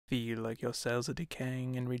Feel like your cells are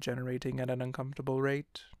decaying and regenerating at an uncomfortable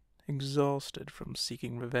rate? Exhausted from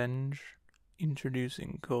seeking revenge?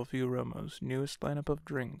 Introducing Kofi Aromo's newest lineup of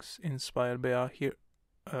drinks inspired by our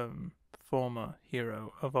former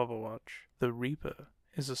hero of Overwatch. The Reaper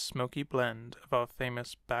is a smoky blend of our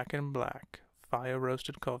famous Back in Black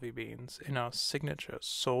fire-roasted coffee beans in our signature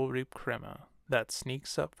Soul Reap Crema that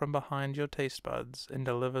sneaks up from behind your taste buds and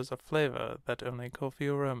delivers a flavor that only Kofi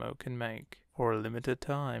Aromo can make. For a limited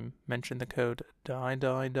time, mention the code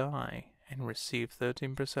DIE and receive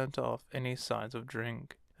 13% off any size of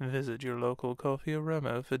drink. Visit your local Kofi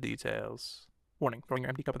Aromo for details. Warning, throwing your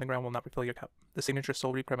empty cup in the ground will not refill your cup. The signature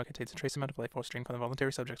Soul Reap Crema contains a trace amount of life force drained from the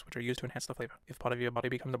voluntary subjects which are used to enhance the flavor. If part of your body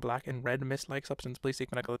becomes a black and red mist-like substance, please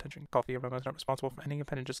seek medical attention. Kofi Aromo is not responsible for any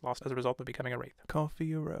appendages lost as a result of becoming a wraith.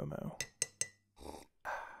 Kofi Aromo.